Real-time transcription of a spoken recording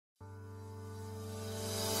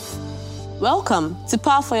Welcome to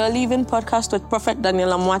Power for Your Living podcast with Prophet Daniel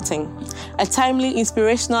Amwating, a timely,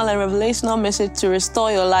 inspirational, and revelational message to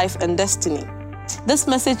restore your life and destiny. This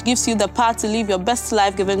message gives you the power to live your best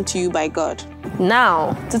life given to you by God.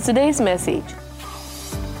 Now, to today's message.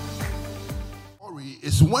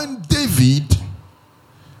 It's when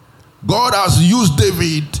God has used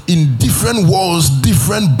David in different wars,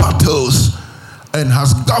 different battles, and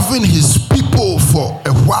has governed his people for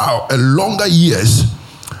a while, a longer years.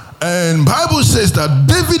 And Bible says that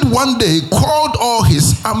David one day called all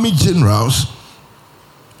his army generals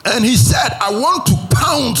and he said, I want to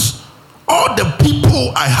pounce all the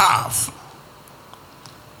people I have,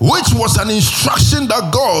 which was an instruction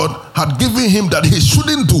that God had given him that he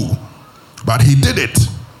shouldn't do, but he did it.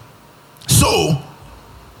 So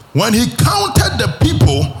when he counted the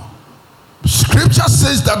people, scripture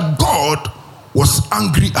says that God was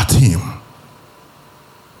angry at him.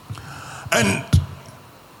 And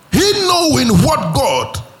he, knowing what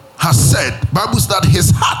God has said, Bible says that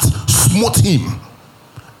his heart smote him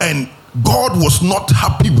and God was not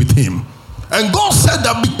happy with him. And God said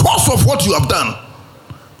that because of what you have done,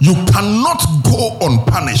 you cannot go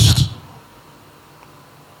unpunished.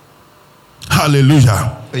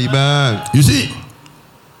 Hallelujah. Amen. You see,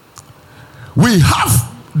 we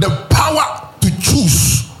have the power to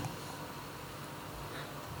choose,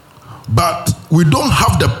 but we don't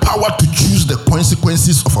have the power to choose the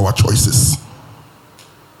consequences of our choices.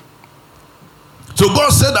 So God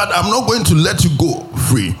said that I'm not going to let you go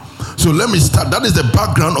free. So let me start. That is the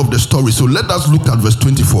background of the story. So let us look at verse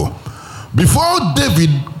 24. Before David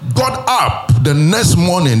got up the next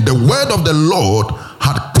morning, the word of the Lord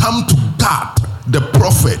had come to Gad, the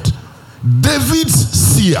prophet, David's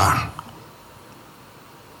seer.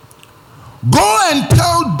 Go and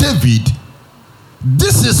tell David,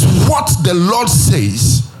 this is what the Lord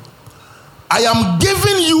says. I am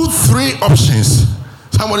giving you 3 options.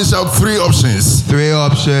 Somebody shout 3 options. 3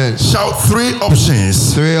 options. Shout 3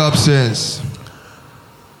 options. 3 options.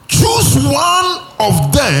 Choose one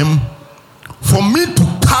of them for me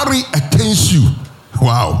to carry against you.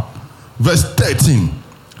 Wow. Verse 13.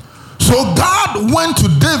 So God went to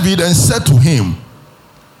David and said to him,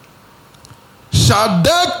 shall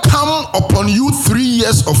there come upon you 3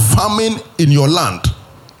 years of famine in your land?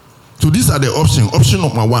 So these are the options. Option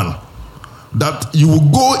number 1, that you will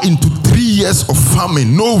go into 3 years of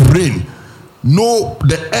famine, no rain,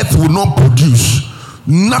 the earth will not produce,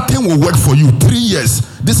 nothing will work for you. 3 years.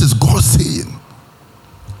 This is God saying.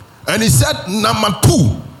 And he said, number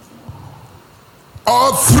 2,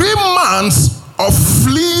 or 3 months of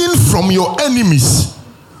fleeing from your enemies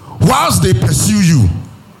whilst they pursue you.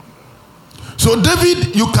 So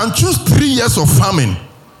David, you can choose 3 years of famine,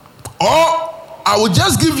 or I will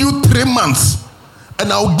just give you 3 months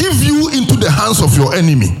and I'll give you into the hands of your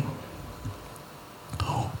enemy.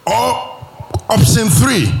 Or option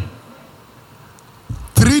 3,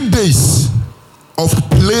 3 days of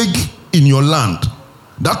plague in your land.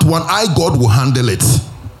 That one, God will handle it.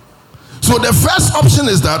 So the first option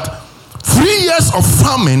is that 3 years of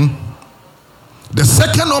famine. The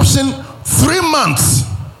second option, 3 months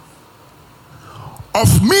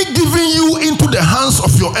of me giving you into the hands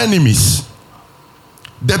of your enemies.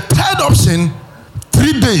 The third option,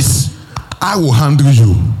 3 days, I will handle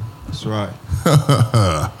you. That's right.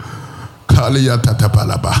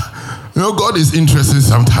 You know, God is interested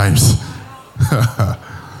sometimes.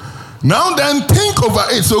 Now then, think over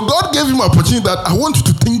it. So God gave him an opportunity that I want you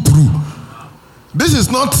to think through. This is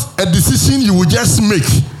not a decision you will just make.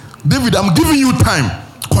 David, I'm giving you time.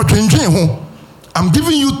 I'm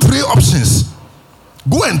giving you 3 options.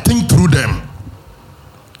 Go and think through them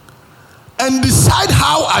and decide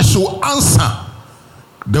how I shall answer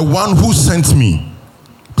the one who sent me.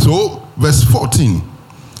 So, verse 14.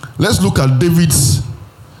 Let's look at David's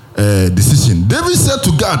decision. David said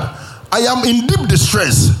to God, I am in deep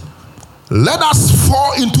distress. Let us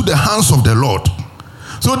fall into the hands of the Lord.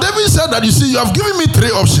 So David said that, you see, you have given me 3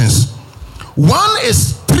 options. One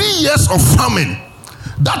is 3 years of famine.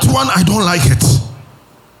 That one, I don't like it.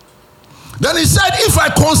 Then he said, if I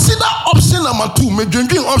consider option number 2,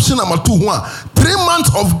 option number 2, 3 months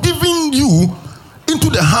of giving you into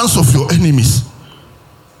the hands of your enemies.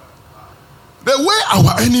 The way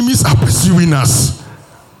our enemies are pursuing us.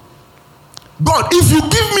 God, if you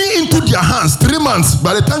give me into their hands 3 months,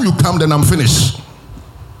 by the time you come, then I'm finished.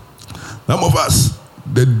 Some of us,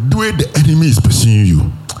 the way the enemy is pursuing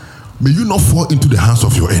you, may you not fall into the hands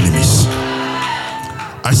of your enemies.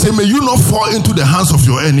 I say, may you not fall into the hands of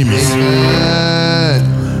your enemies. Amen.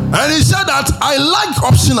 And he said that I like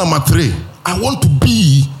option number 3. I want to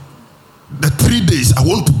be the 3 days. I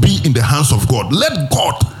want to be in the hands of God. Let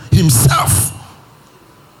God himself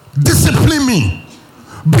discipline me,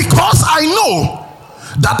 because I know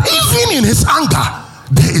that even in his anger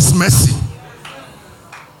there is mercy.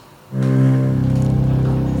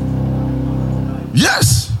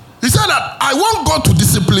 Yes, he said that I want God to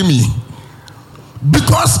discipline me,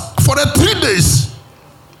 because for the 3 days,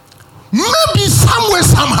 maybe somewhere,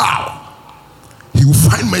 somehow, he will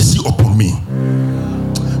find mercy upon me.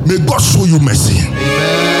 May God show you mercy.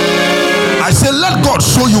 Amen. I say, let God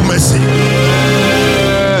show you mercy.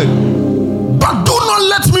 Amen. But do not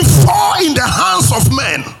let me fall in the hands of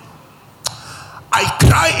men. I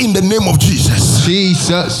cry in the name of Jesus.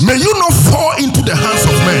 Jesus. May you not fall into the hands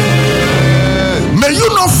of men. Amen. May you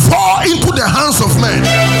not fall into the hands of men.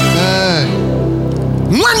 Amen.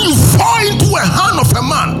 When you fall into a hand of a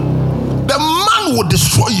man, the man will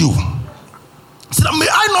destroy you. So may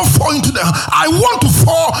I not fall into I want to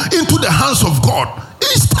fall into the hands of God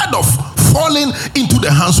instead of falling into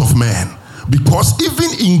the hands of man. Because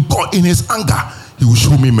even in God, in his anger, he will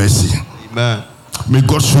show me mercy. Amen. May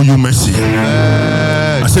God show you mercy.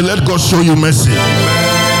 Amen. I say, let God show you mercy.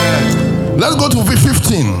 Amen. Let's go to verse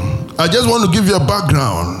 15. I just want to give you a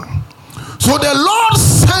background. So the Lord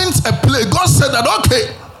sent a plague. God said that,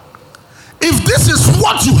 okay, if this is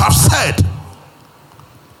what you have said,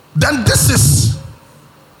 then this is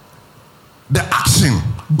the action.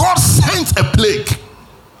 God sent a plague.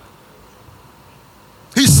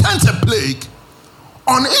 He sent a plague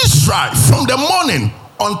on Israel from the morning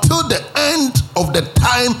until the end of the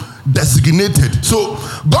time designated. So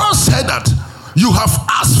God said that you have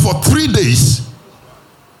asked for 3 days.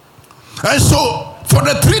 And so for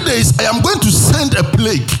the 3 days, I am going to send a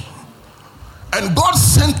plague. And God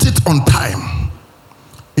sent it on time.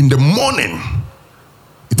 In the morning,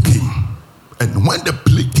 it came. And when the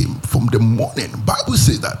plague came from the morning, Bible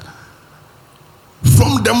says that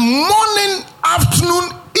from the morning,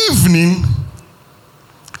 afternoon, evening,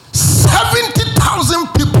 70,000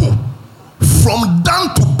 people from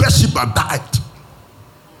Dan to Beersheba died.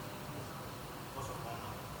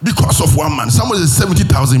 Because of one man. Somebody says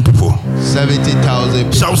 70,000 people. 70,000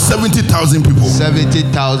 people. Shout 70,000 people.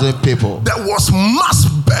 70,000 people. There was mass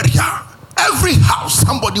burial. Every house,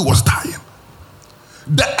 somebody was dying.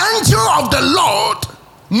 The angel of the Lord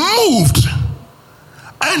moved,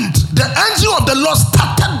 and the angel of the Lord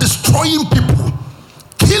started destroying people,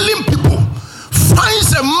 killing people.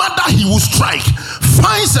 Finds a mother, he will strike.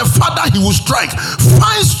 Finds a father, he will strike.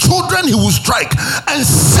 Finds children, he will strike. And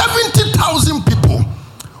 70,000 people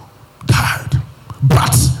died.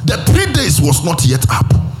 But the 3 days was not yet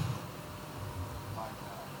up.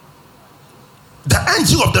 The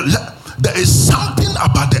angel of there is something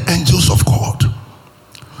about the angels of God,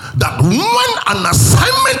 that when an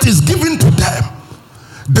assignment is given to them,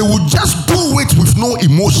 they will just do it with no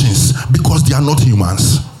emotions, because they are not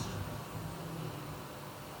humans.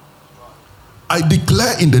 I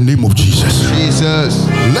declare in the name of Jesus. Jesus.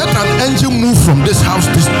 Let an angel move from this house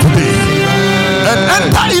today and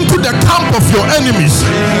enter into the camp of your enemies,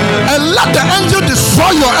 and let the angel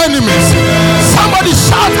destroy your enemies. Somebody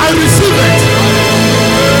shout, I receive it.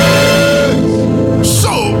 So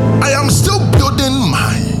I am still building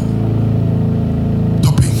my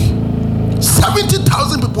topic.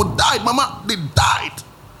 70,000 people died, Mama. They died,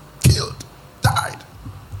 killed, died.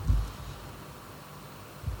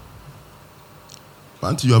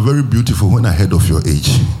 Auntie, you are very beautiful when ahead of your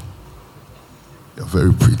age. You are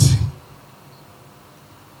very pretty.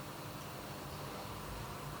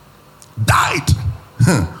 Died.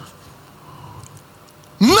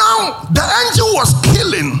 Now the angel was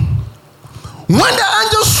killing. When the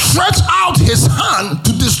angel stretched out his hand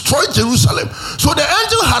to destroy Jerusalem, so the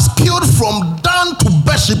angel has killed from Dan to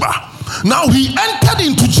Beersheba. Now he entered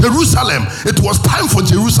into Jerusalem. It was time for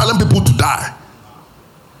Jerusalem people to die.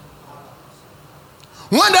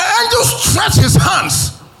 When the angel stretched his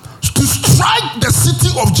hands to strike the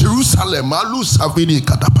city of Jerusalem,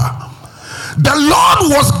 the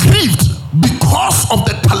Lord was grieved because of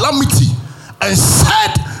the calamity, and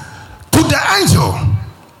said to the angel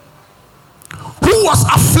who was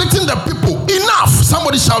afflicting the people, enough.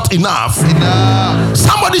 Somebody shout enough. Enough.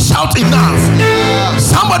 Somebody shout enough. Enough.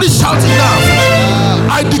 Somebody shout enough. Enough.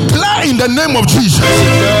 I declare in the name of Jesus,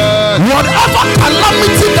 whatever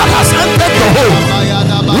calamity that has entered the home,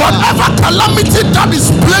 whatever calamity that is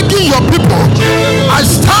plaguing your people, I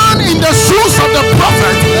stand in the shoes of the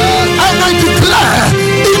prophet and I declare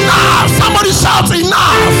enough. Somebody shout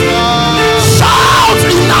enough. Shout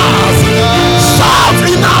enough. Shout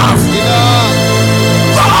enough.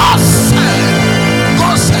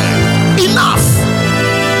 God said enough.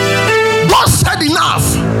 God said enough.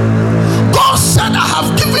 God said I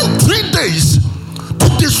have given 3 days to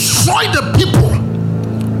destroy the people,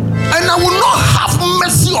 and I will not have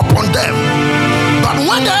mercy upon them. But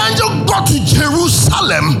when the angel got to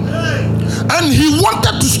Jerusalem and he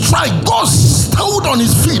wanted to strike, God stood on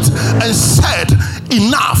his feet and said,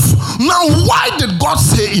 enough. Now, why did God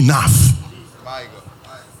say enough?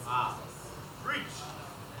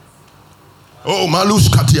 Oh, Malus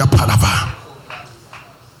Katia Padava.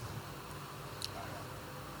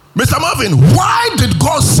 Mr. Marvin, why did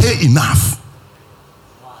God say enough?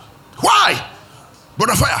 Why?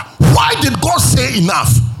 Brother Fire, why did God say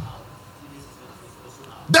enough?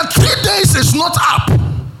 The 3 days is not up.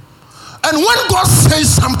 And when God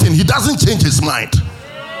says something, he doesn't change his mind.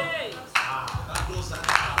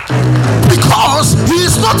 Because he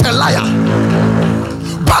is not a liar.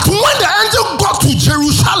 But when the angel got to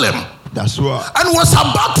Jerusalem, that's right, and was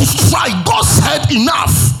about to strike, God said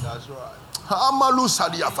enough. that's right.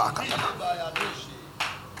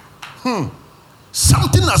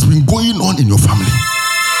 Something has been going on in your family.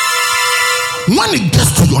 When it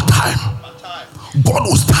gets to your time, God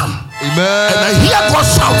will stand. Amen. And I hear God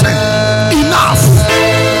shouting, enough.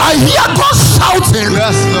 I hear God shouting,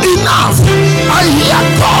 Yes, Lord. enough. I hear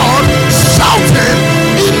God shouting,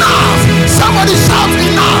 enough. Somebody shout,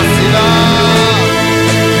 enough.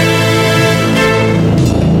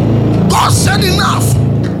 God said enough.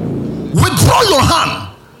 Withdraw your hand.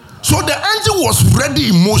 So the angel was ready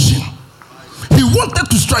in motion. He wanted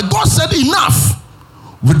to strike. God said enough.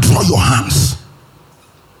 Withdraw your hands.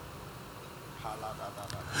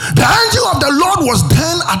 The angel of the Lord was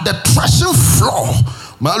then at the threshing floor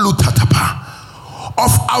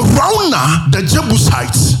of Araunah the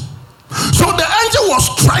Jebusites. So the angel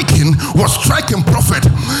was striking prophet.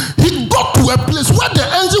 He got to a place where the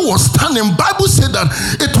angel was standing. Bible said that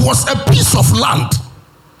it was a piece of land.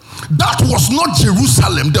 That was not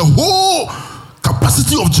Jerusalem, the whole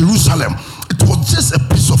capacity of Jerusalem. It was just a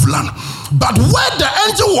piece of land. But where the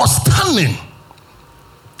angel was standing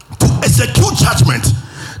to execute judgment,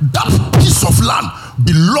 that piece of land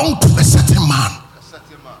belonged to a certain man.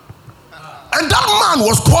 And that man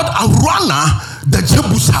was called Araunah the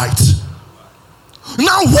Jebusite.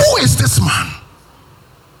 Now, who is this man?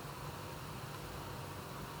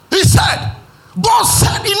 He said, God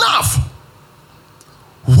said enough.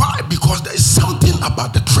 Why? Because there is something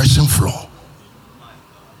about the threshing floor.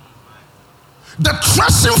 The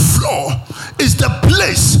threshing floor is the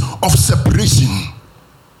place of separation.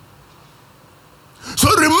 So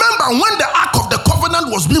remember, when the Ark of the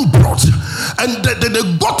Covenant was being brought and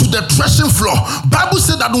they got to the threshing floor, Bible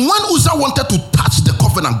said that when Uzzah wanted to touch the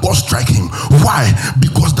covenant, God struck him. Why?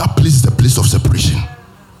 Because that place is the place of separation.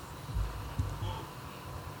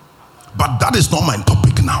 But that is not my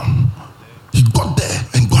topic now. He got there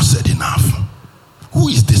and God said enough. Who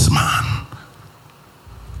is this man?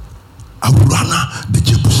 Araunah the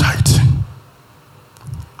Jebusite.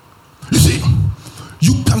 You see,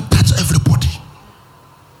 you can touch everybody.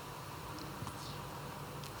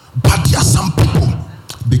 But there are some people,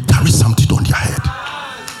 they carry something on their head.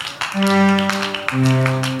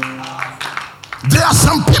 There are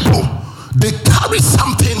some people, they carry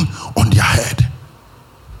something on their head.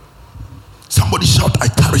 Somebody shout, I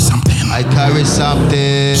carry something. I carry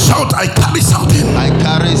something. Shout, I carry something. I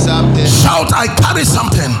carry something. Shout, I carry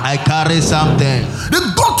something. I carry something. They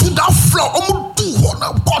got to that floor.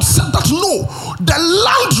 God said that no, the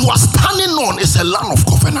land you are standing on is a land of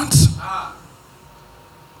covenant.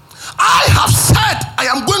 I have said I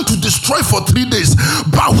am going to destroy for 3 days,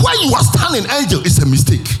 but where you are standing, angel, is a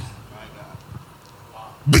mistake.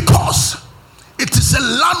 Because it is a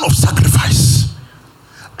land of sacrifice,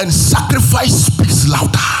 and sacrifice speaks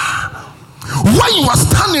louder. Where you are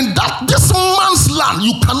standing, that this man's land,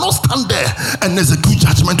 you cannot stand there and execute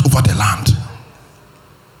judgment over the land.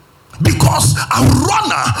 Because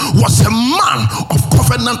Araunah was a man of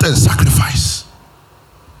covenant and sacrifice.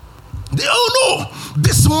 They all know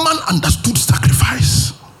this man understood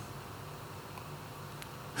sacrifice.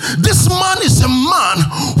 This man is a man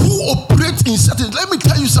who operates in certain. Let me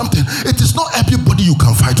tell you something. It is not everybody you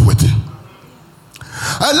can fight with.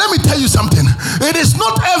 And let me tell you something. It is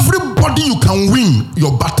not everybody you can win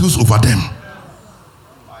your battles over them.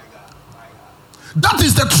 That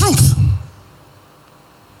is the truth.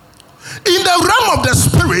 In the realm of the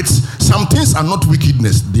spirit, some things are not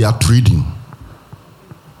wickedness, they are trading.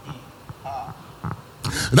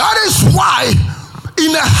 That is why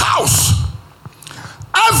in a house,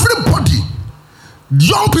 everybody,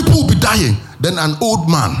 young people will be dying, then an old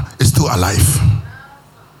man is still alive.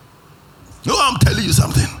 No, I'm telling you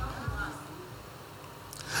something.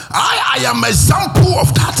 I am an example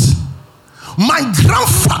of that. My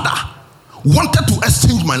grandfather wanted to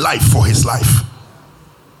exchange my life for his life.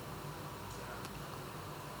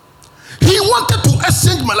 He wanted to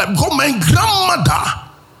exchange my life because my grandmother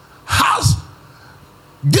has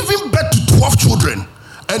given birth to 12 children.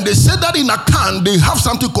 And they said that in Akan, they have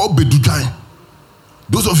something called Bedujai.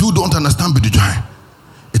 Those of you who don't understand Bedujai,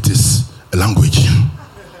 it is a language.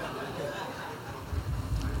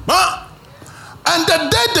 And the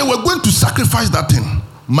day they were going to sacrifice that thing,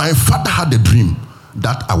 my father had a dream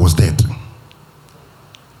that I was dead.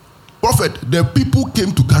 Prophet, the people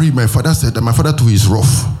came to carry my father, said that my father too is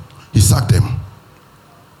rough. He sacked them.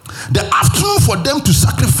 The afternoon for them to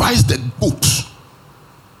sacrifice the goat,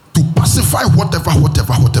 to pacify whatever.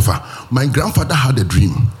 My grandfather had a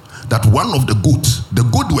dream that one of the goat they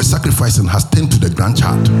were sacrificing has turned to the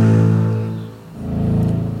grandchild.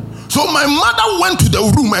 So my mother went to the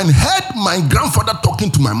room and heard my grandfather talking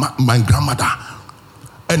to my grandmother.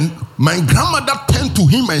 And my grandmother turned to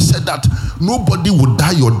him and said that nobody will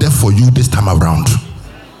die your death for you this time around.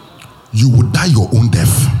 You will die your own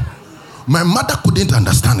death. My mother couldn't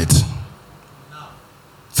understand it.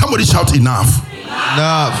 Somebody shout enough.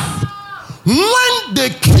 Enough. When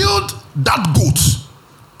they killed that goat,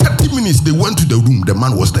 30 minutes they went to the room, the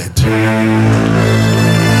man was dead.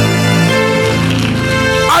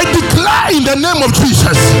 I declare in the name of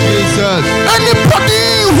Jesus, anybody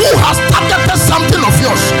who has targeted something of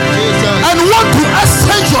yours and want to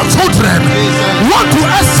exchange your children, want to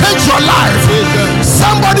exchange your life,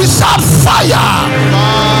 somebody shout fire,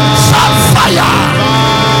 shout fire,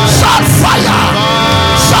 shout fire,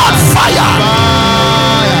 shout fire.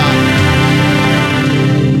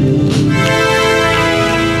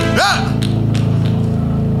 Yeah.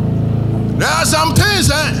 There are some things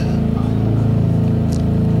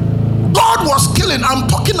God was killing. I'm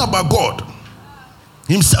talking about God.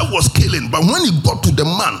 Himself was killing. But when he got to the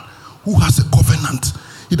man who has a covenant,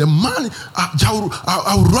 the man,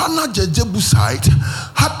 Araunah the Jebusite,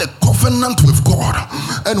 had a covenant with God.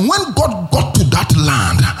 And when God got to that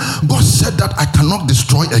land, God said that I cannot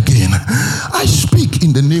destroy again. I speak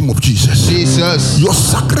in the name of Jesus. Your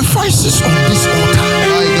sacrifices on this altar.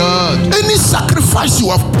 My God. Any sacrifice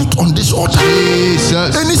you have put on this altar.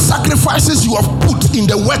 Any sacrifices you have put in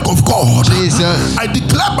the work of God. I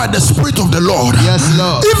declare by the Spirit of the Lord. Yes,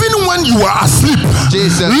 Lord. Even when you are asleep,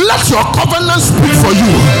 let your covenant speak for you.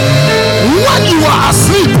 When you are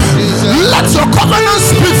asleep, let your covenant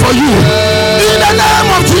speak for you. In the name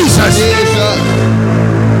of Jesus.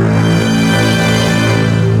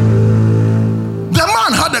 The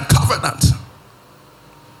man had a covenant.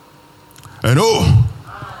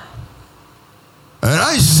 And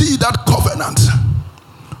I see that covenant.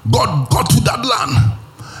 God got to that land,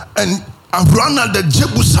 and Araunah the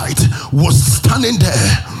Jebusite was standing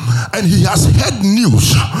there, and he has heard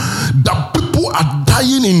news that people are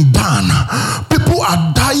dying in Dan, people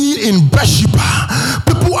are dying in Beersheba,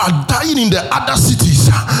 people are dying in the other cities,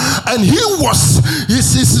 and his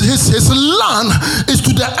land is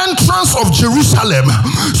to the entrance of Jerusalem.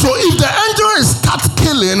 So if the angel starts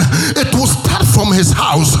killing, it will start from his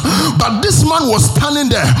house. But this man was standing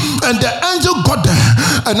there, and the angel got there,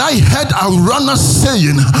 and I heard Araunah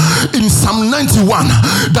saying in Psalm 91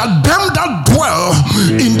 that them that dwell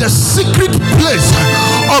in the secret place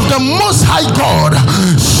of the Most High God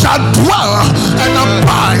shall dwell and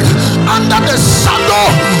abide under the shadow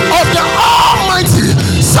of the Almighty.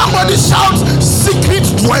 Somebody shout, secret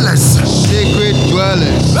dwellers. Secret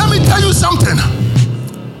dwellers. Let me tell you something.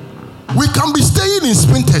 We can be staying in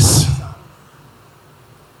Sprinters,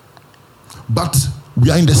 but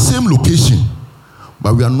we are in the same location,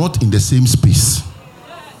 but we are not in the same space.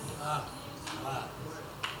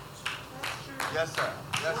 Yes, sir.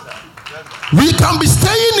 Yes, sir. Yes, sir. We can be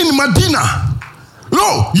staying in Medina.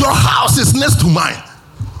 No, your house is next to mine,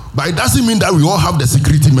 but it doesn't mean that we all have the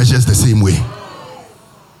security measures the same way.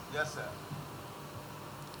 Yes, sir.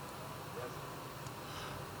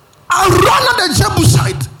 Araunah the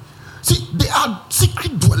Jebusite. See, they are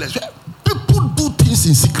secret dwellers. People do things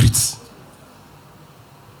in secrets.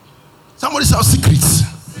 Somebody say secrets.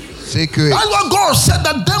 Secret. That's what God said,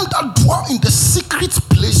 that them that dwell in the secret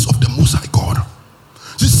place of the Most High God.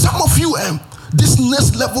 See, some of you, this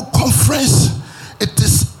next level conference, it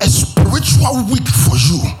is a spiritual week for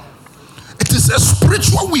you. It is a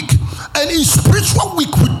spiritual week. And in spiritual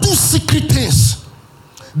week, we do secret things.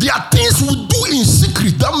 There are things we do in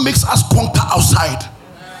secret that makes us conquer outside.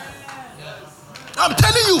 I'm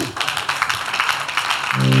telling you.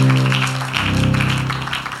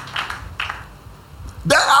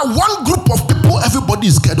 There are one group of people, everybody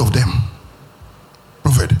is scared of them.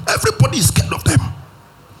 Prophet, everybody is scared of them.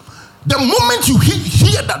 The moment you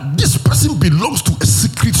hear that this person belongs to a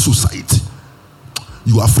secret society,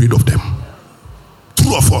 you are afraid of them.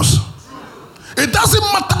 True of us. It doesn't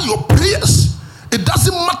matter your prayers. It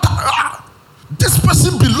doesn't matter. This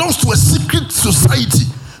person belongs to a secret society.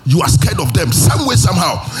 You are scared of them some way,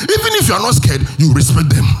 somehow. Even if you are not scared, you respect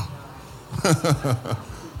them.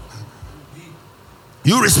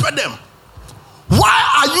 You respect them. Why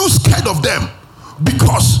are you scared of them?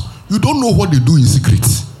 Because you don't know what they do in secret.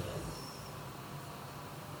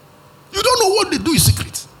 You don't know what they do in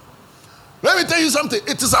secret. Let me tell you something.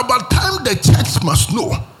 It is about time the church must know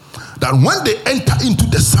that when they enter into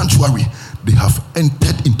the sanctuary, they have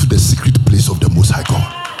entered into the secret place of the Most High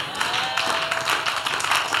God.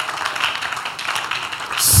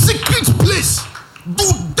 Secret place. Do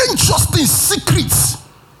dangerous things, secrets.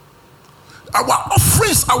 Our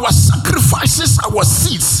offerings, our sacrifices, our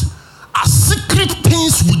seeds are secret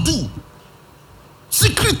things we do.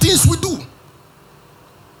 Secret things we do.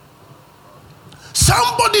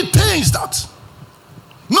 Somebody thinks that.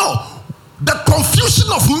 No, the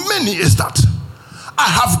confusion of many is that I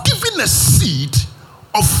have given a seed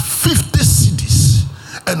of 50 cedis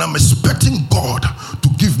and I'm expecting God to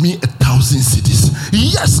give me 1,000 cedis.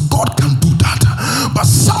 Yes, God can do that. But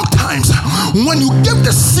sometimes when you give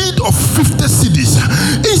the seed of 50 cedis,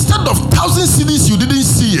 instead of 1,000 cedis, you didn't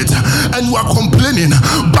see it and you are complaining.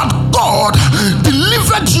 But God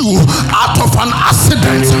delivered you out of an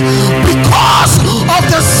accident because of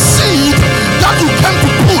the seed that you came to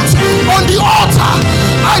put on the altar.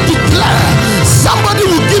 I declare somebody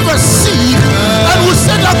will give a seed and will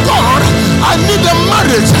say that God, I need a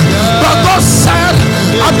marriage. But God said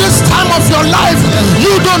at this time of your life,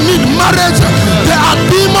 you don't need marriage. There are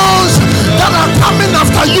demons that are coming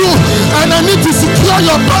after you and I need to secure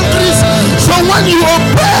your boundaries. So when you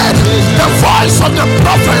obeyed the voice of the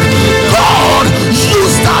prophet, God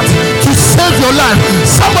used that to save your life.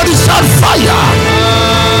 Somebody shout fire.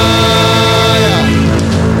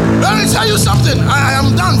 Let me tell you something. I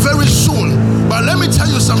am done very soon. But let me tell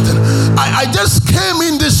you something. I just came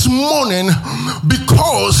in this morning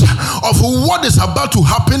because of what is about to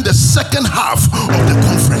happen the second half of the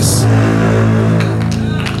conference.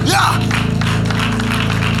 Yeah.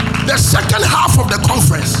 The second half of the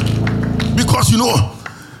conference. Because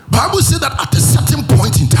Bible says that at a certain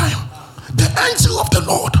point in time, the angel of the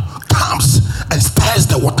Lord comes and stirs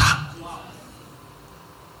the water.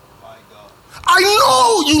 I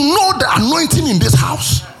know you know the anointing in this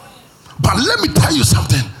house. But let me tell you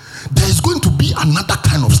something. There is going to be another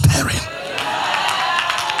kind of stirring.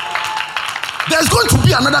 There's going to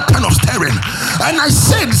be another kind of stirring. And I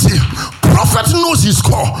said, prophet knows his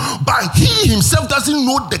call, but he himself doesn't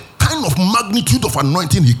know the kind of magnitude of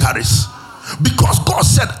anointing he carries. Because God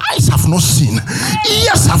said, eyes have not seen,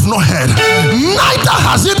 ears have not heard, neither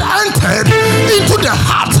has it entered into the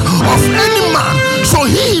heart of any man. So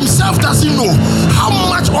he himself doesn't know how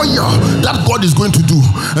much oil that God is going to do.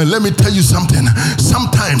 And let me tell you something.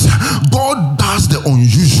 Sometimes God does the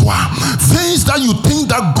unusual things that you think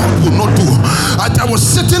that God will not do. As I was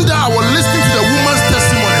sitting there, I was listening to the woman's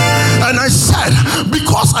testimony, and I said,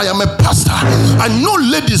 because I am a pastor, I know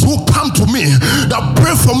ladies who come to me that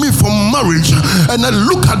pray for me for marriage, and I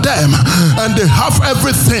look at them and they have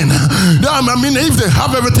everything. I mean, if they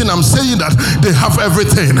have everything, I'm saying that they have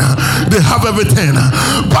everything. They have everything.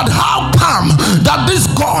 But how come that this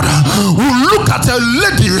God will look at a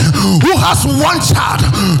lady who has 1 child,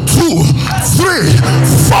 2, 3,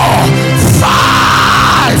 4,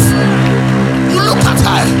 5? You look at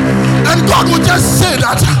her, and God will just say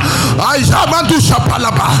that I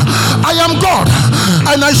am God,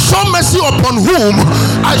 and I show mercy upon whom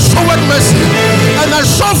I show mercy, and I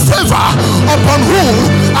show favor upon whom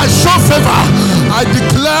I show favor. I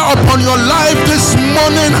declare upon your life this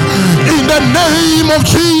morning in the name of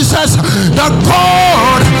Jesus that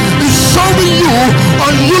God is showing you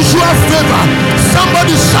unusual favor.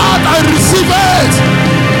 Somebody shout, I receive it.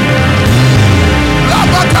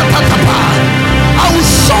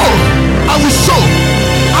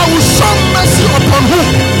 I will show mercy upon whom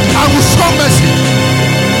I will show mercy.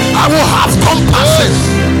 I will have compassion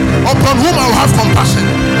upon whom I will have compassion.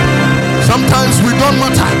 Sometimes we don't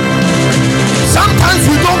matter. Sometimes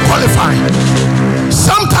we don't qualify.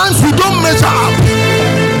 Sometimes we don't measure up.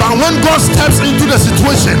 But when God steps into the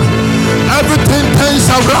situation, everything turns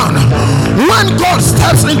around. When God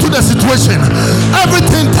steps into the situation,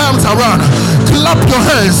 everything turns around. Clap your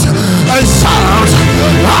hands and shout.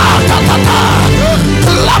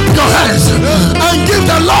 Clap your hands and give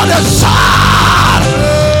the Lord a shout.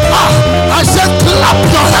 I said clap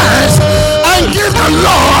your hands and give the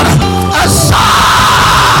Lord a shout.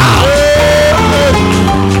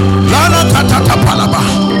 Lana katata palaba.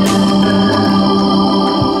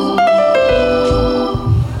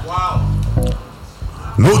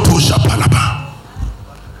 Loto shapalaba.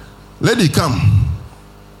 Lady, come.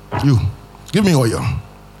 You. Give me oil.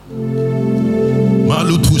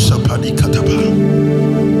 Malutu Sapadi Kataba.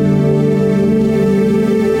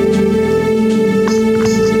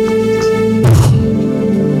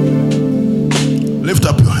 Lift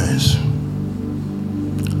up your hands.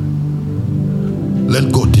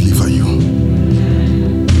 Let God deliver you.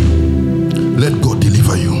 Let God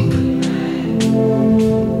deliver you.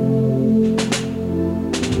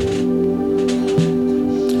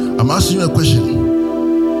 I'm asking you a question.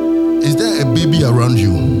 Is there a baby around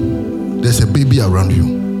you? There's a baby around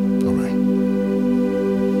you. All right.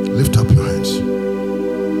 Lift up your hands.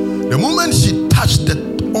 The moment she touched the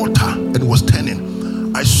altar and was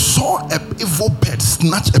turning, I saw an evil bird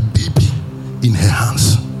snatch a baby in her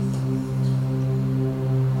hands.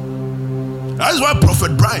 That is why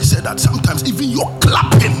Prophet Brian said that sometimes even your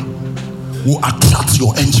clapping will attract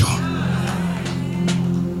your angel.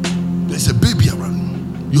 There's a baby around you.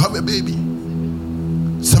 You have a baby.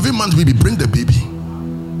 7 months baby, bring the baby.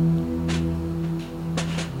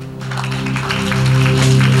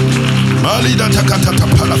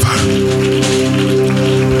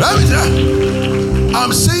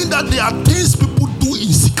 I'm saying that there are things people do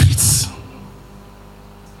in secrets.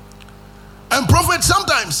 And prophet,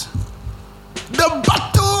 sometimes the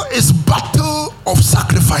battle is battle of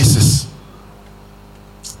sacrifices.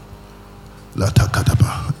 I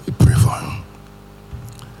pray for him.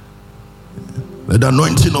 Let the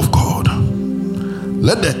anointing of God,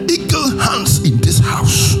 let the eagle hands in this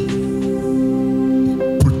house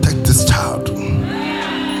protect this child. In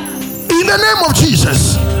the name of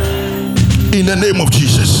Jesus. In the name of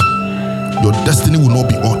Jesus. Your destiny will not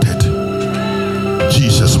be altered.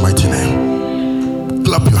 Jesus' mighty name.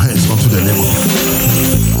 Clap your hands unto the name of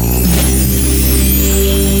God.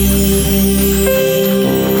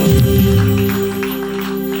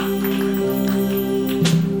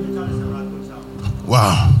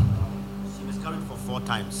 Wow. She miscarried for 4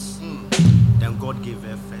 times. Then God gave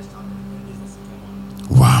her first time.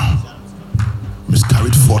 Wow.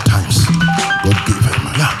 Miscarried 4 times. God gave her.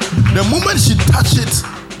 Yeah. The moment she touched it,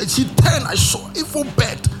 and she turned, I saw evil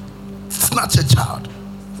bird snatch a child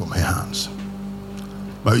from her hands.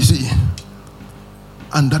 But you see,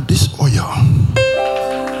 under this oil,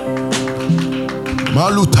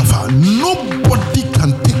 Malutafa, nobody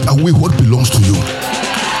can take away what belongs to you.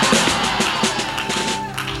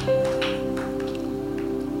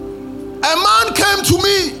 A man came to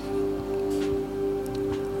me,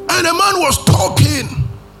 and the man was talking,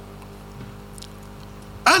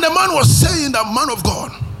 and the man was saying that, man of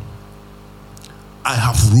God, I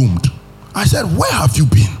have roomed. I said, where have you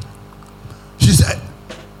been? He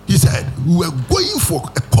said, we were going for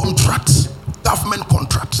a contract, government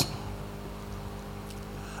contract.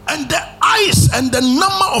 And the eyes and the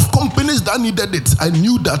number of companies that needed it, I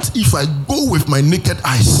knew that if I go with my naked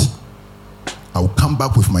eyes, I will come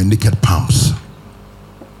back with my naked palms.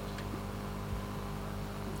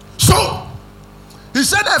 So, he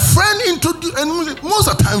said a friend introduced, and most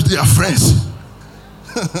of the times they are friends.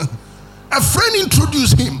 A friend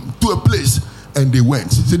introduced him to a place, and they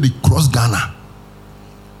went. He said they crossed Ghana.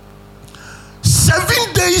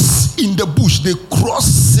 7 days in the bush, they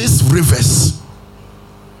crossed 6 rivers.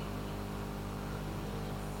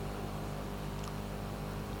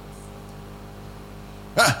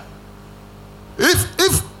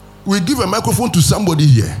 If we give a microphone to somebody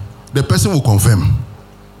here, the person will confirm.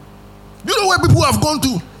 You know where people have gone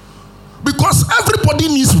to? Because everybody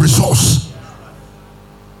needs resource.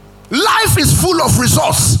 Life is full of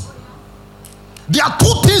resource. There are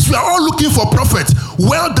 2 things we are all looking for, prophet.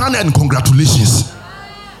 Well done and congratulations.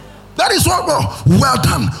 That is all. Well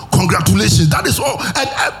done, congratulations. That is all. And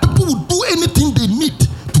people will do anything they need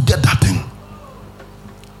to get that thing.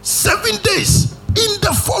 7 days in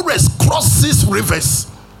the forest, cross 6 rivers.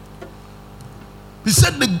 He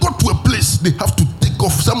said they got to a place, they have to take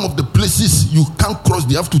off some of the places you can't cross.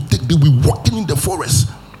 They have to take, they were walking in the forest.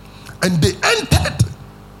 And they entered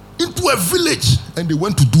into a village and they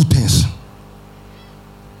went to do things.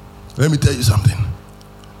 Let me tell you something.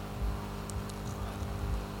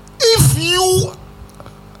 If you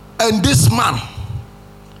and this man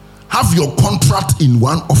have your contract in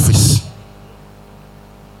one office,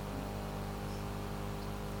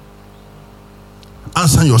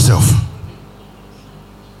 answer yourself.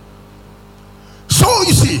 So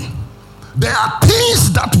you see, there are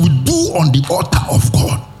things that we do on the altar of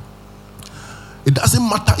God. It doesn't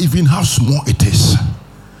matter even how small it is.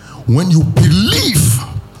 When you believe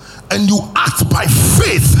and you act by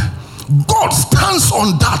faith, God stands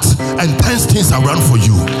on that and turns things around for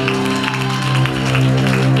you.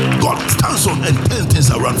 God stands on and turns things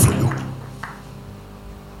around for you.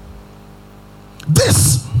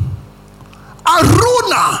 this,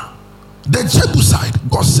 Aruna, the Jebusite,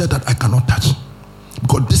 God said that I cannot touch.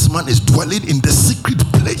 Because this man is dwelling in the secret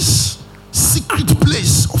place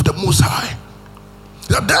of the Most High.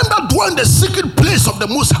 That them that dwell in the secret place of the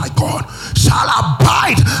Most High God shall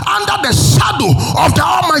abide under the shadow of the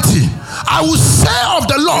Almighty. I will say of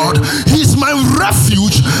the Lord, He is my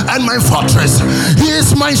refuge and my fortress. He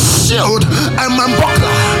is my shield and my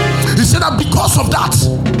buckler. He said that because of that,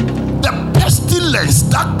 the pestilence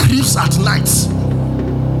that creeps at night.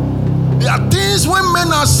 There are things when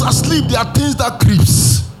men are asleep, there are things that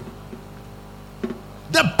creeps.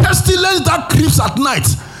 The pestilence that creeps at night,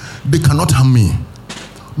 they cannot harm me.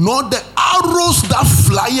 Nor the arrows that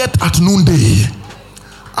flieth at noonday.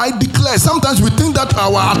 I declare, sometimes we think that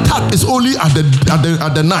our attack is only at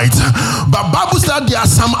the night. But Bible said there are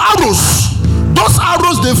some arrows. Those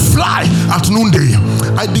arrows, they fly at noonday.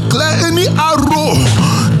 I declare any arrow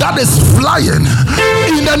that is flying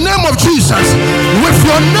in the name of Jesus, with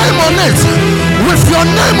your name on it, with your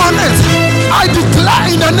name on it, I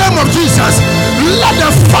declare in the name of Jesus, let the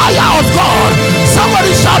fire of God,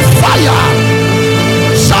 somebody shout fire,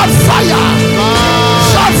 shout fire,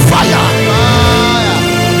 shout fire.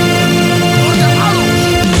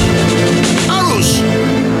 Arrows,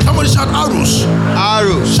 somebody shout arrows.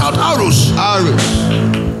 Arrows. Shout arrows. Arrows.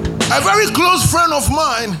 A very close friend of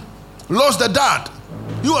mine lost the dad.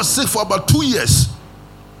 He was sick for about 2 years.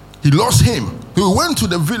 He lost him. He went to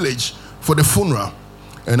the village for the funeral.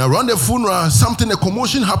 And around the funeral, a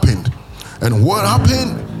commotion happened. And what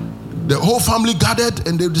happened? The whole family gathered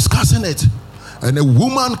and they were discussing it. And a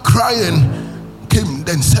woman crying came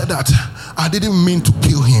and said that, I didn't mean to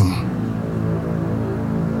kill him.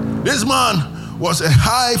 This man was a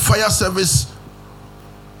high fire service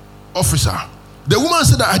officer. The woman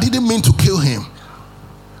said that I didn't mean to kill him.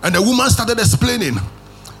 And the woman started explaining.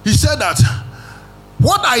 He said that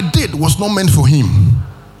what I did was not meant for him.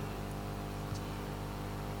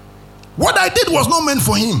 What I did was not meant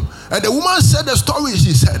for him. And the woman said the story.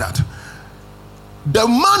 She said that the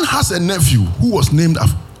man has a nephew who was named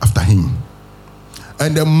after him.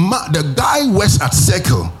 And the guy works at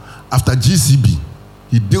Circle after GCB.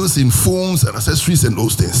 He deals in phones and accessories and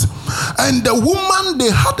those things. And the woman, they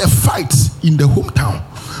had a fight in the hometown.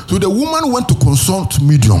 So the woman went to consult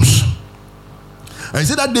mediums. And he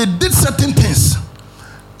said that they did certain things.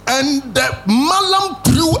 And the malam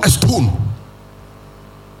threw a stone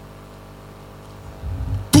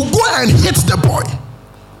to go and hit the boy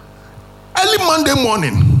early Monday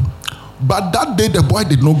morning. But that day the boy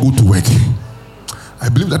did not go to work. I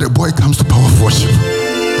believe that the boy comes to power of worship.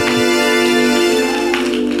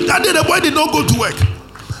 That day the boy did not go to work.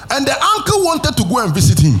 And the uncle wanted to go and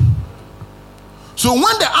visit him. So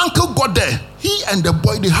when the uncle got there, he and the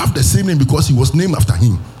boy, they have the same name because he was named after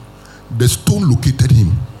him. The stone located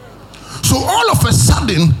him. So all of a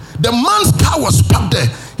sudden, the man's car was parked there.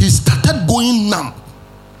 He started going numb.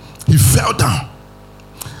 He fell down.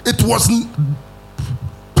 It was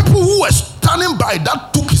people who were standing by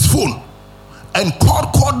that took his phone and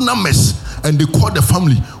called numbers, and they called the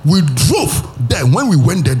family. We drove there. When we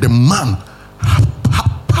went there, the man,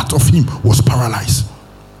 part of him was paralyzed.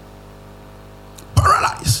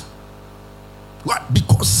 Paralyzed. Why?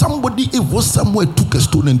 Because somebody evil somewhere took a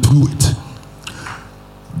stone and threw it.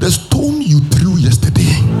 The stone you threw yesterday.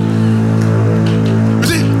 You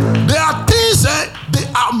see, there are things, they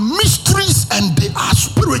are mysteries and they are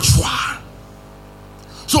spiritual.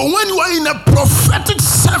 So when you are in a prophetic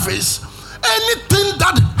service, anything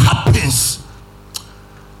that happens,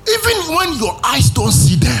 even when your eyes don't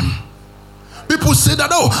see them, people say that,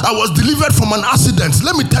 oh, I was delivered from an accident.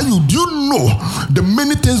 Let me tell you, do you know the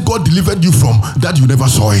many things God delivered you from that you never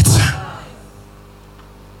saw it?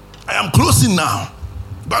 I am closing now.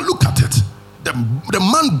 But look at it. The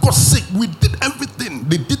man got sick. We did everything.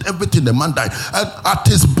 They did everything. The man died. And at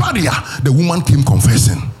his barrier, the woman came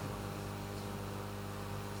confessing.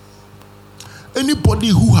 Anybody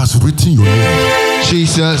who has written your name,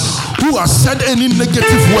 Jesus, who has said any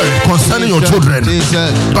negative word concerning your children,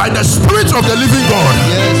 Jesus, by the Spirit of the living God,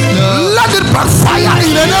 yes, Lord. let it backfire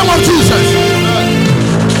in the name of Jesus.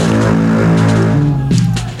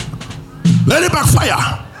 Let it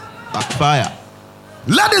backfire. Backfire.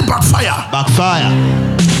 Let it backfire. Backfire.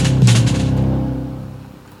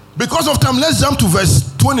 Because of time, let's jump to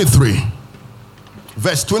verse 23.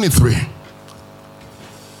 Verse 23.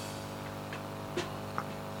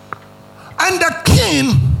 And the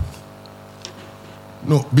king,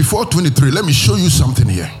 no, before 23, let me show you something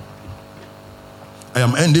here. I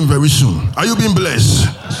am ending very soon. Are you being blessed?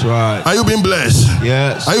 That's right. Are you being blessed?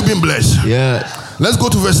 Yes. Are you being blessed? Yes. Let's go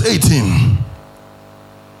to verse 18.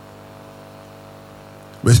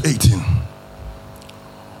 Verse 18.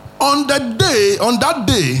 On that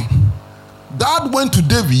day, God went to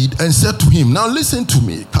David and said to him, now listen to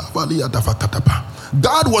me. God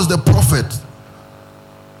was the prophet,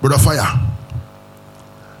 Brother Fire.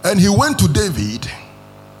 And he went to David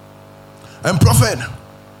and prophet.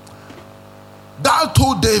 God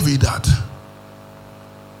told David that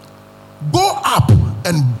go up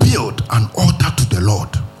and build an altar to the Lord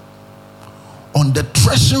on the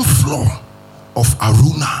threshing floor of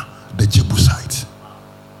Araunah the Jebusite.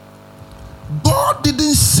 God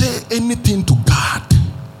didn't say anything to God,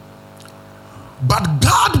 but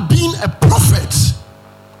God, being a prophet,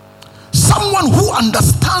 someone who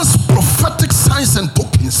understands prophetic signs and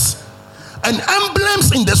tokens and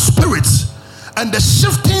emblems in the spirit and the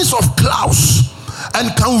shiftings of clouds,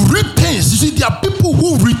 and can read things. You see, there are people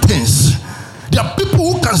who read things. There are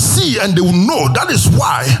people who can see and they will know. That is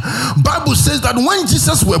why Bible says that when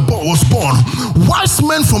Jesus was born, wise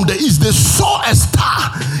men from the east, they saw a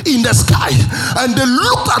star in the sky, and they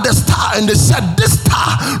looked at the star and they said, this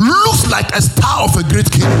star looks like a star of a great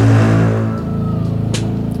king.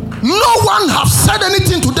 No one have said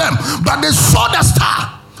anything to them, but they saw the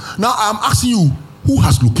star. Now I'm asking you, who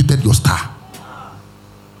has located your star?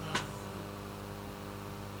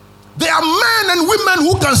 There are men and women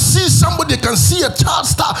who can see somebody, can see a child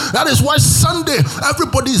star. That is why Sunday,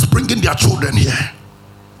 everybody is bringing their children here.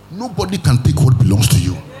 Nobody can take what belongs to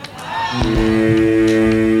you.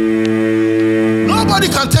 Nobody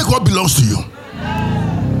can take what belongs to you.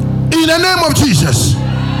 In the name of Jesus.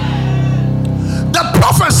 The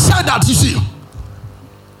prophet said that, you see,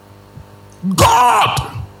 God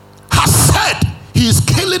has said he is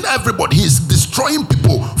killing everybody. He is destroying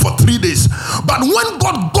people for 3 days. But when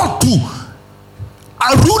God got to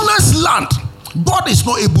Araunah's land, God is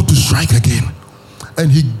not able to strike again.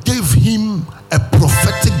 And he gave him a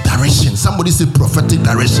prophetic direction. Somebody say prophetic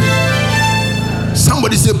direction.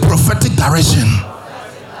 Somebody say prophetic direction.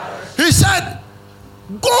 He said,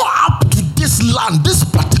 go up to this land, this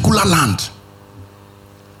particular land,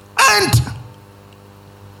 and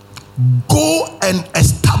go and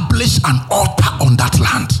establish an altar on that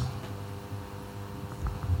land.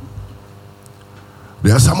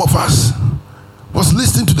 There are some of us was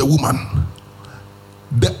listening to the woman.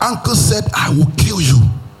 The uncle said, I will kill you.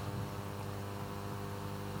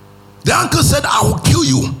 The uncle said, I will kill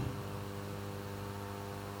you.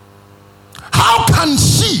 How can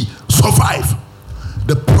she survive?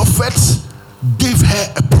 The prophets gave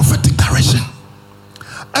her a prophetic direction.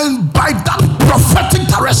 And by that prophetic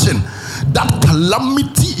direction, that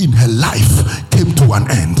calamity in her life came to an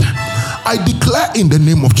end. I declare in the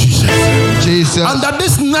name of Jesus, under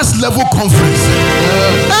this next level conference,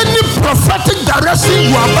 any prophetic direction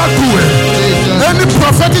you are about doing, any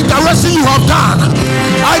prophetic direction you have done,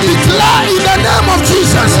 I declare in the name of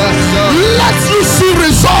Jesus, let you see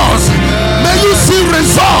results. May you see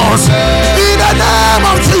results in the name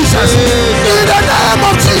of Jesus. In the name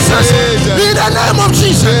of Jesus. In the name of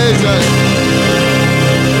Jesus.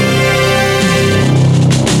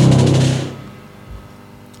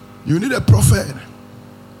 You need a prophet.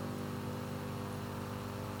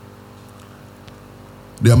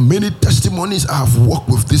 There are many testimonies I have worked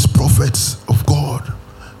with these prophets of God,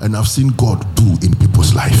 and I've seen God do in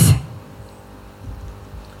people's life.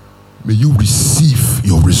 May you receive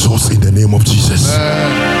your results in the name of Jesus.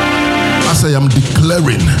 As I am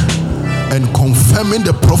declaring and confirming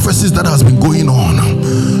the prophecies that has been going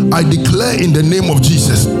on, I declare in the name of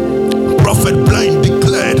Jesus. Prophet Blind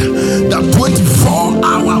declared that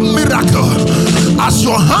 24-hour miracle. As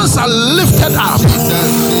your hands are lifted up,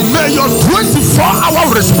 may your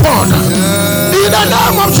 24-hour respond in the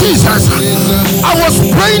name of Jesus. I was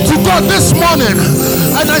praying to God this morning,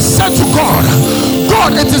 and I said to God,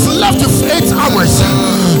 God, it is left with 8 hours.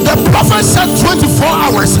 The prophet said 24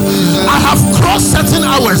 hours. I have crossed certain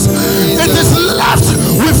hours. It is left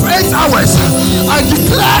with 8 hours. I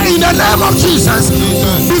declare in the name of Jesus,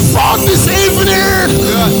 before this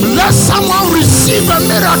evening, let someone receive a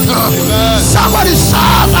miracle. Somebody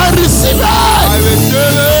shout, I receive it. I receive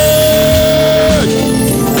it.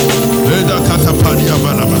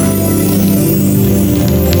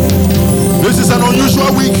 This is an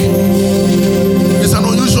unusual week. It's an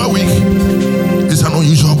unusual week. It's an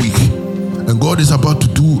unusual week. And God is about to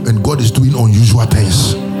do, and God is doing unusual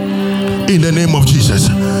things. In the name of Jesus.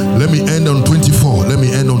 Let me end on 24. Let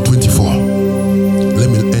me end on 24. Let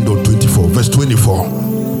me end on 24. Verse 24.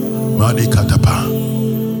 Mali katapa.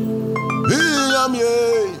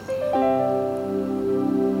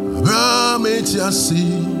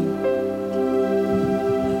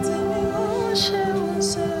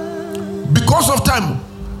 Because of time,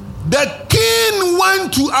 the king king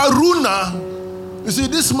went to Araunah. You see,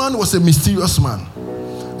 this man was a mysterious man.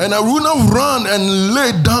 And Araunah ran and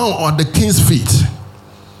lay down at the king's feet.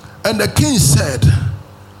 And the king said,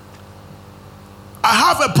 I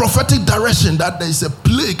have a prophetic direction that there is a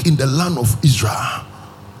plague in the land of Israel.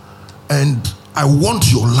 And I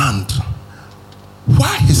want your land.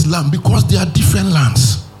 Why his land? Because there are different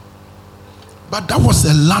lands. But that was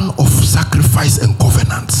a land of sacrifice and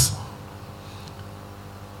covenants.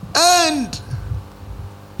 And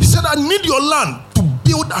he said, I need your land to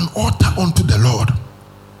build an altar unto the Lord.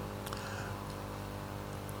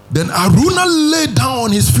 Then Araunah lay down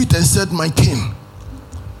on his feet and said, my king,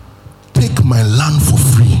 take my land for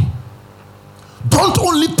free. Don't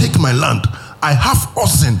only take my land. I have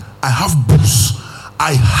oxen, I have bulls,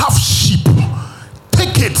 I have sheep.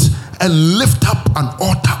 Take it and lift up an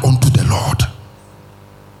altar unto the Lord.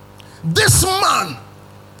 This man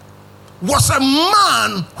was a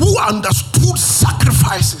man who understood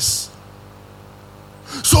sacrifices.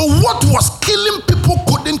 So what was killing people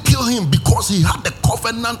couldn't kill him because he had the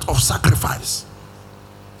covenant of sacrifice.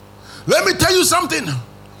 Let me tell you something.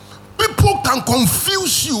 People can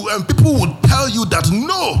confuse you and people will tell you that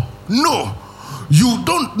no, you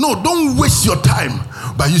don't waste your time.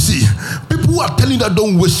 But you see, people who are telling you that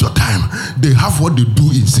don't waste your time, they have what they do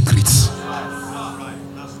in secret.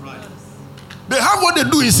 That's right. They have what they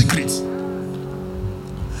do in secret.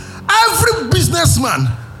 Every businessman.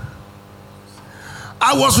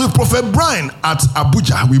 I was with Prophet Brian at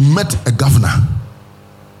Abuja. We met a governor.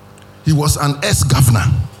 He was an ex-governor.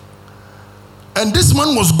 And this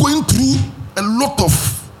man was going through a lot of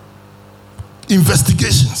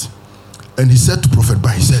investigations. And he said to Prophet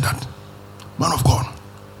Brian, he said that, man of God,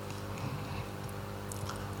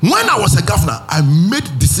 when I was a governor, I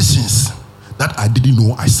made decisions that I didn't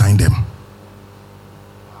know I signed them.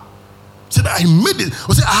 He said I made it.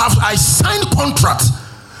 I signed contracts.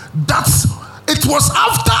 It was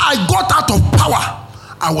after I got out of power,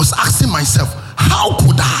 I was asking myself, how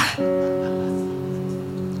could I?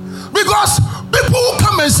 Because people who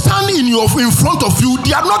come and stand in front of you,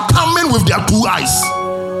 they are not coming with their two eyes.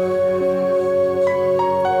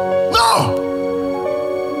 No.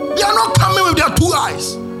 They are not coming with their two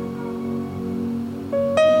eyes.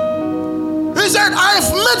 He said, I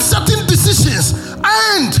have made certain decisions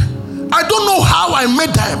and I don't know how I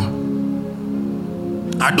made them.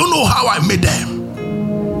 I don't know how I made them.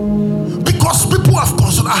 Because people have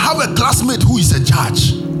consulted. I have a classmate who is a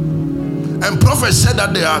judge. And prophet said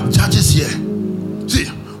that there are judges here.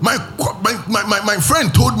 See, my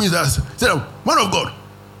friend told me that, said, man of God,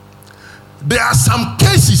 there are some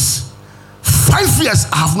cases, 5 years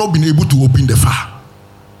I have not been able to open the file.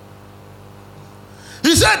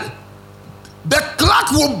 He said, the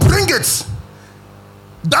clerk will bring it.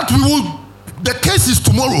 The case is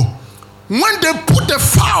tomorrow. When they put the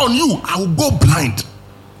fire on you, I will go blind.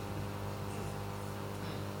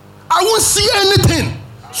 I won't see anything.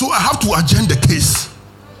 So I have to adjourn the case.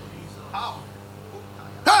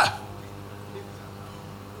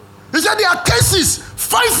 He said there are cases,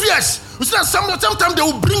 5 years. He said sometimes they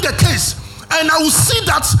will bring a case and I will see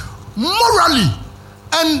that morally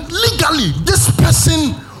and legally this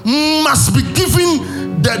person must be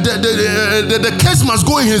given, the case must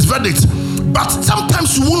go in his verdict. But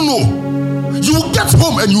sometimes you won't know. You will get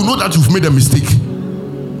home and you know that you've made a mistake.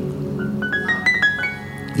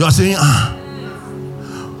 You are saying,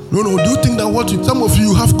 no, do you think that some of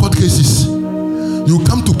you have court cases? You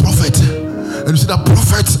come to prophet and you say that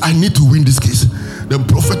prophet, I need to win this case. The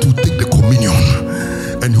prophet will take the communion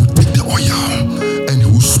and he will take the oil and he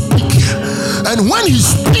will speak. And when he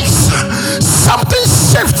speaks, something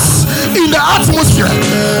shifts in the atmosphere.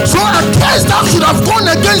 So a case that should have gone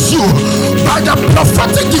against you, by the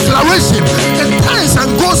prophetic declaration, it turns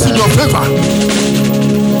and goes in your favor.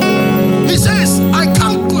 He says, I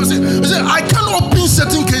can't close it. He said, I can't open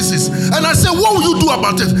certain cases. And I said, what will you do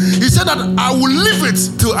about it? He said that I will leave it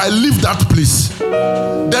till I leave that place.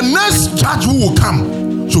 The next judge who will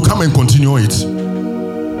come should come and continue it.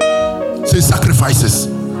 Say sacrifices.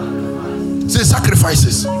 Say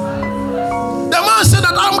sacrifices. The man said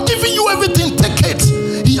that I'm giving you everything, take it.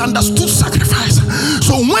 He understood sacrifice.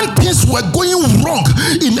 So when things were going wrong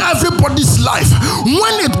in everybody's life,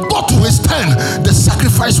 when it got to his turn, the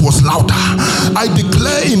sacrifice was louder. I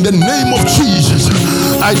declare in the name of Jesus,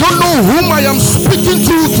 I don't know whom I am speaking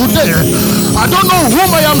to today. I don't know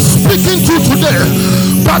whom I am speaking to today,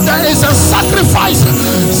 but there is a sacrifice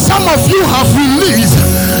some of you have released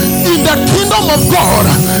in the kingdom of God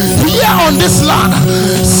here on this land.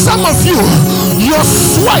 Some of you, your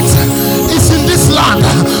sweat is in this land.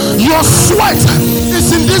 Your sweat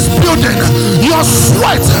is in this building. Your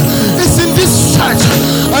sweat is in this church,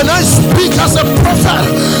 and I speak as a prophet,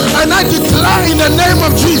 and I declare in the name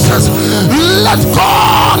of Jesus, let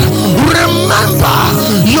God remember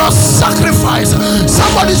your sacrifice.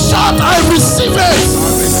 Somebody shout, I receive it.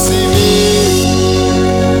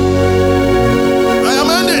 I am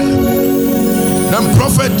ending. Then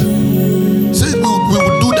prophet said we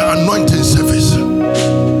will do the anointing service.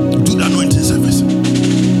 Do the anointing service.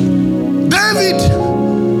 David,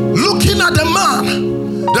 looking at the man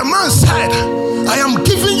said, I am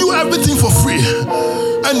giving you everything for free.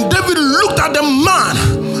 And David looked at the man,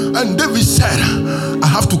 and David said, I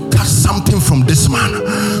have to catch something from this man.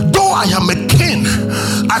 Though I am a king,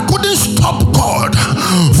 I couldn't stop God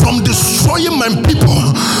from destroying my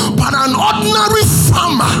people. But an ordinary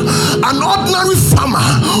farmer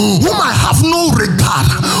whom I have no regard,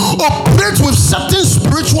 operates with certain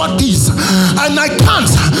spiritual things, and I can't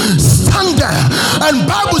stand there. And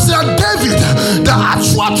Bible says that David, the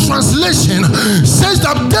actual translation says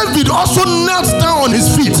that David also knelt down on his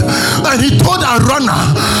feet, and he told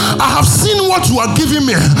Araunah, I have seen what you are giving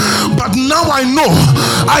me, but now I know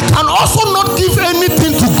I can also not give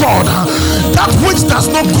anything to God that which does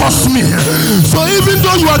not cost me. So even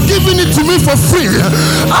though you are giving it to me for free,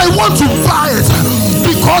 I want to buy it,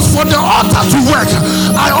 because for the altar to work,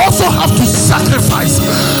 I also have to sacrifice.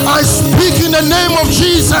 I speak in the name of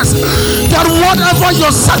Jesus that whatever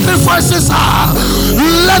your sacrifices are,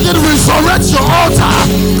 let it resurrect your altar.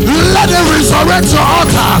 Let it resurrect your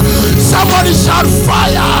altar. Somebody shout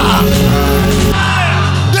fire.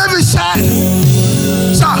 David said,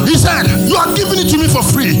 sir, he said, you are giving it to me for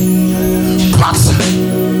free, but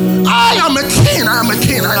I am a king,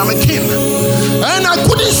 and I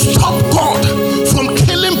couldn't stop God from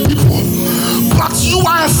killing people. But you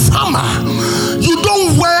are a farmer, you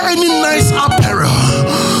don't wear any nice apparel,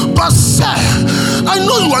 but sir, I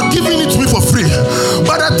know you are giving it to me for free,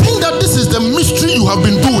 but I think that this is the mystery you have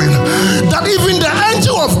been doing, that even the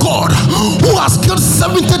angel of God who has killed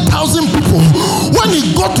 70,000 people, when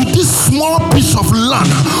he got to this small piece of land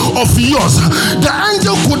of yours, the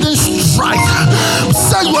angel couldn't strike.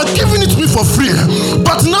 Sir, you are giving it to me for free,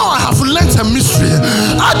 but now I have learned a mystery.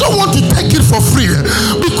 I don't want to take it for free,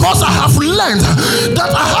 because I have learned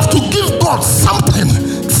that I have to give God something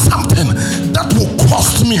that will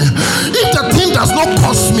cost me. If the thing does not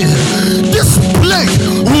cost me, this plague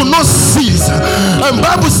will not cease. And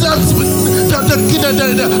Bible says,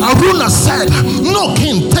 Araunah said, no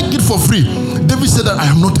king, take it for free. David said that I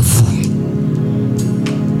am not a fool.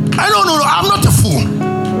 I'm not a fool.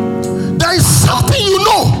 There is something you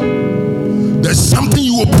know. There's something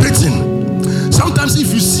you operate in. Sometimes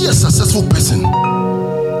if you see a successful person,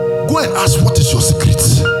 go and ask, what is your secret?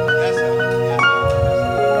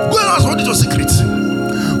 Go and ask, what is your secret?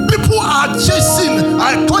 People are chasing.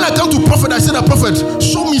 When I come to prophet, I said, prophet,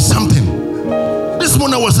 show me something. This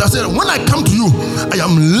morning I said, when I come to you, I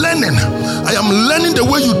am learning the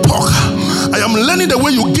way you talk. I am learning the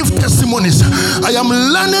way you give testimonies. I am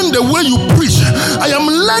learning the way you preach. I am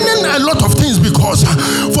learning a lot of things, because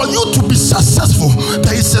for you to be successful,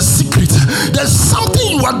 there is a secret. There's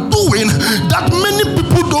something you are doing that many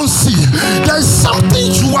people don't see. There is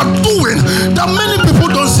something you are doing that many people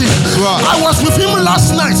don't see. Wow. I was with him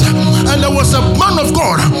last night, and there was a man of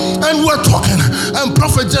God, and we were talking, and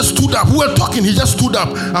prophet just stood up. We were talking, he just stood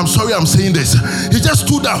up. I'm sorry I'm saying this. He just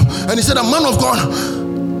stood up, and he said, a man of God,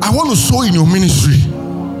 I want to sow in your ministry.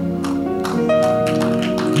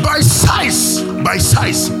 By size,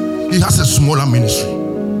 he has a smaller ministry.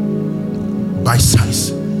 By size.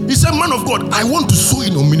 He said, man of God, I want to sow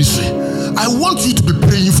in your ministry. I want you to be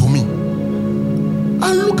praying for me.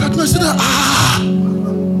 I look at him and said,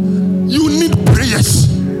 you need prayers.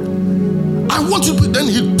 I want you to. Then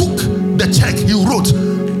he took the check, he wrote,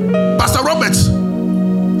 Pastor Robert.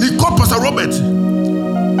 He called Pastor Robert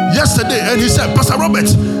yesterday, and he said, Pastor Robert,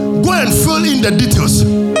 go and fill in the details.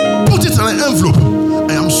 Put it in an envelope.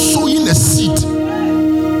 I am sowing a seed.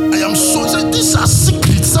 I am sowing. These are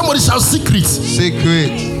secrets. Somebody shout secrets.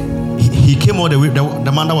 Secret. He came all the way.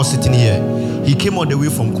 The man that was sitting here, he came all the way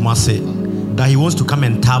from Kumasi, that he wants to come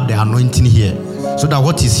and tap the anointing here, so that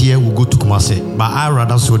what is here will go to Kumasi. But I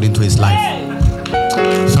rather sowed into his life.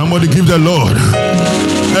 Somebody give the Lord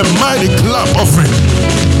a mighty clap offering.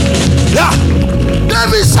 Yeah.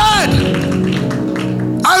 David said,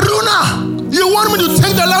 Araunah, you want me to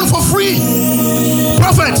take the land for free?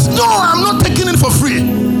 Prophet, no, I'm not taking it for free,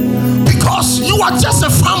 because you are just a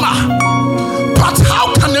farmer. But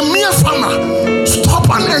how can a mere farmer stop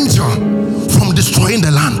an angel from destroying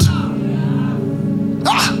the land?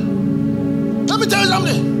 Let me tell you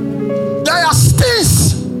something. There are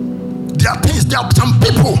things. There are some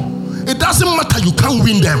people, it doesn't matter, you can't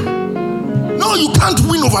win them. No, you can't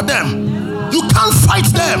win over them. You can't fight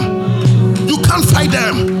them. You can't fight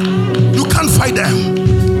them. You can't fight them.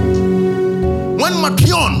 When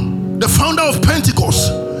Makion, the founder of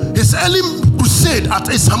Pentecost, his early crusade at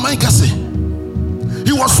Esamaikase,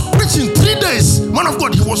 he was preaching 3 days. Man of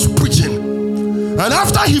God, he was preaching. And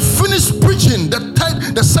after he finished preaching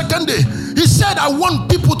the second day, he said, I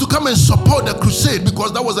want people to come and support the crusade,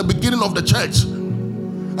 because that was the beginning of the church.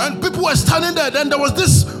 And people were standing there. Then there was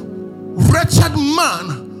this wretched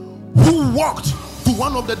man who walked to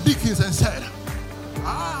one of the deacons and said,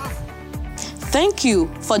 Thank you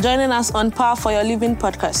for joining us on Power for Your Living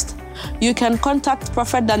podcast. You can contact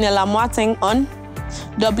Prophet Daniel Amoateng on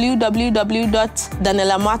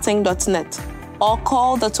www.danielamoateng.net or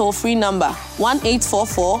call the toll-free number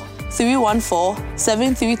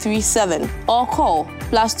 1-844-314-7337 or call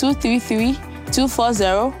 +233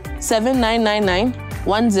 240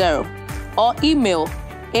 799910 or email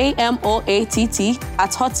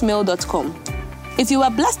amoatt@hotmail.com. If you were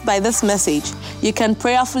blessed by this message, you can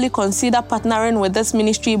prayerfully consider partnering with this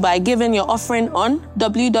ministry by giving your offering on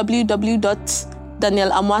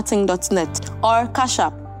www.danielamoateng.net or Cash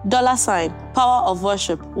App, $Power of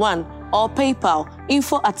Worship 1 or PayPal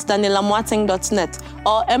info@danielamoateng.net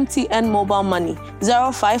or MTN Mobile Money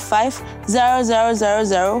 055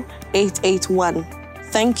 0000 881.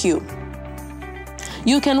 Thank you.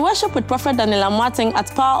 You can worship with Prophet Daniel Amoateng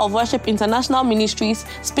at Power of Worship International Ministries,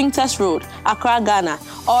 Spintex Road, Accra, Ghana,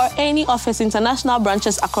 or any of his international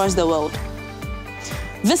branches across the world.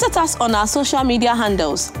 Visit us on our social media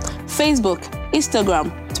handles: Facebook,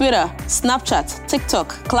 Instagram, Twitter, Snapchat,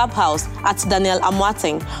 TikTok, Clubhouse @Daniel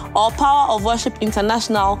Amoateng, or Power of Worship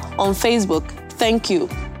International on Facebook. Thank you.